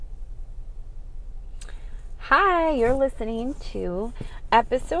Hi, you're listening to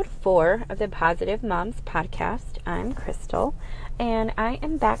episode 4 of the Positive Moms podcast. I'm Crystal, and I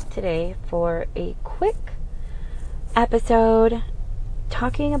am back today for a quick episode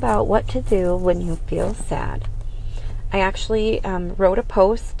talking about what to do when you feel sad. I actually wrote a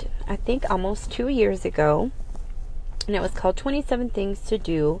post, I think almost 2 years ago, and it was called 27 Things to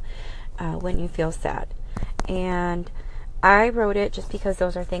Do When You Feel Sad. And I wrote it just because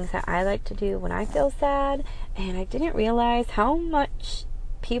those are things that I like to do when I feel sad, and I didn't realize how much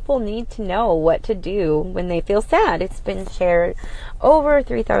people need to know what to do when they feel sad. It's been shared over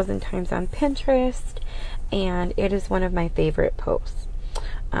 3,000 times on Pinterest, and it is one of my favorite posts.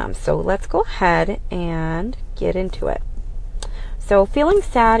 So let's go ahead and get into it. So feeling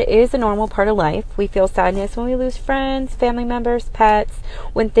sad is a normal part of life. We feel sadness when we lose friends, family members, pets,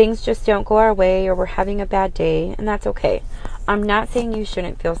 when things just don't go our way or we're having a bad day, and that's okay. I'm not saying you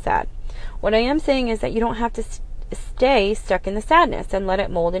shouldn't feel sad. What I am saying is that you don't have to stay stuck in the sadness and let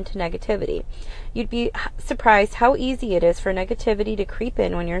it mold into negativity. You'd be surprised how easy it is for negativity to creep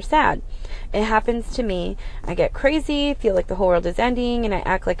in when you're sad. It happens to me. I get crazy, feel like the whole world is ending, and I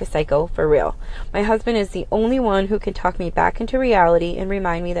act like a psycho for real. My husband is the only one who can talk me back into reality and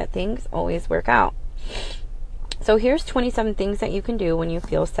remind me that things always work out. So here's 27 things that you can do when you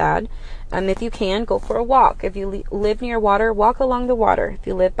feel sad. If you can, go for a walk. If you live near water, walk along the water. If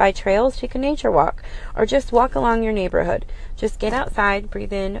you live by trails, take a nature walk. Or just walk along your neighborhood. Just get outside,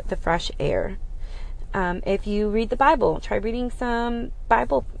 breathe in the fresh air. If you read the Bible, try reading some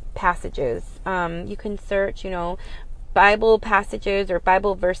Bible passages. You can search, Bible passages or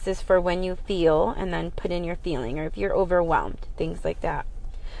Bible verses for when you feel, and then put in your feeling. Or if you're overwhelmed, things like that.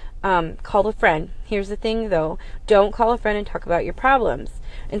 Call a friend. Here's the thing though, don't call a friend and talk about your problems.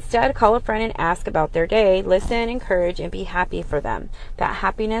 Instead, call a friend and ask about their day, listen, encourage, and be happy for them. That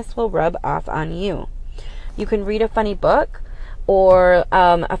happiness will rub off on you. You can read a funny book or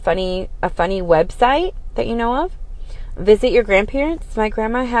a funny website that you know of. Visit your grandparents. My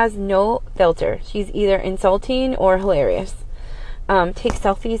grandma has no filter. She's either insulting or hilarious. Take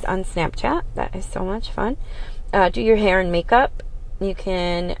selfies on Snapchat. That is so much fun. Do your hair and makeup. You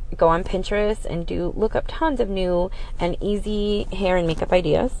can go on Pinterest and look up tons of new and easy hair and makeup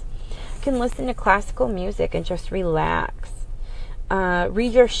ideas. You can listen to classical music and just relax.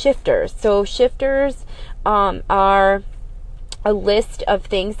 Read your shifters. So shifters are a list of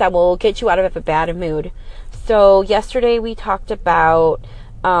things that will get you out of a bad mood. So yesterday we talked about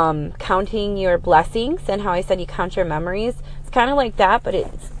counting your blessings and how I said you count your memories. It's kind of like that, but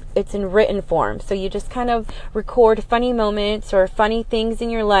it's in written form. So you just kind of record funny moments or funny things in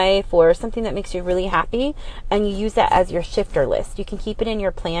your life or something that makes you really happy, and you use that as your shifter list. You can keep it in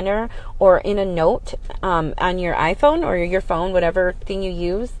your planner or in a note on your iPhone or your phone, whatever thing you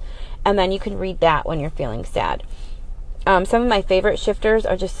use, and then you can read that when you're feeling sad. Some of my favorite shifters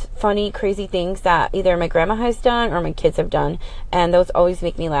are just funny, crazy things that either my grandma has done or my kids have done, and those always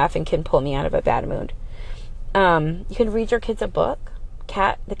make me laugh and can pull me out of a bad mood. You can read your kids a book.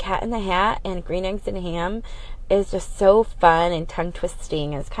 The Cat in the Hat and Green Eggs and Ham is just so fun and tongue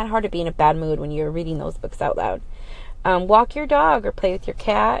twisting. It's kind of hard to be in a bad mood when you're reading those books out loud. Walk your dog or play with your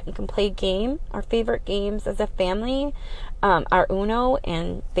cat. You can play a game. Our favorite games as a family are Uno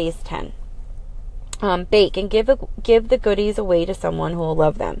and Phase 10. Bake and give the goodies away to someone who will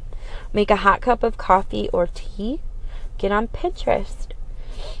love them. Make a hot cup of coffee or tea. Get on Pinterest.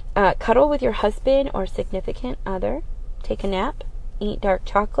 Cuddle with your husband or significant other. Take a nap. Eat dark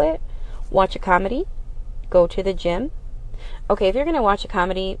chocolate, watch a comedy, go to the gym. Okay, if you're going to watch a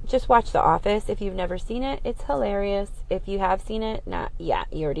comedy, just watch The Office. If you've never seen it, it's hilarious. If you have seen it, you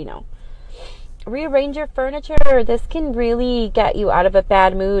already know. Rearrange your furniture. This can really get you out of a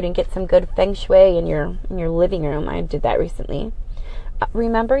bad mood and get some good feng shui in your living room. I did that recently.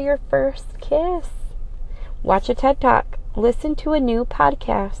 Remember your first kiss. Watch a TED Talk. Listen to a new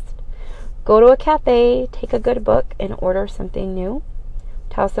podcast. Go to a cafe, take a good book, and order something new.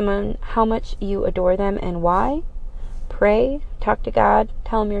 Tell someone how much you adore them and why. Pray, talk to God,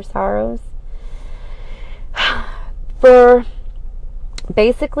 tell him your sorrows.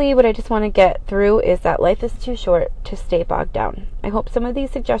 Basically, what I just want to get through is that life is too short to stay bogged down. I hope some of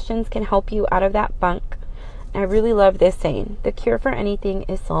these suggestions can help you out of that funk. I really love this saying. The cure for anything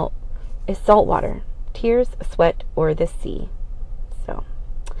is salt water. Tears, sweat, or the sea. So,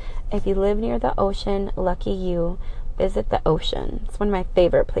 if you live near the ocean, lucky you. Visit the ocean. It's one of my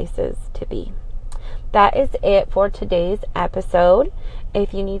favorite places to be. That is it for today's episode.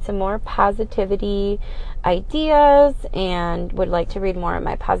 If you need some more positivity ideas and would like to read more of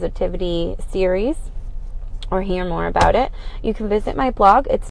my positivity series or hear more about it, you can visit my blog. It's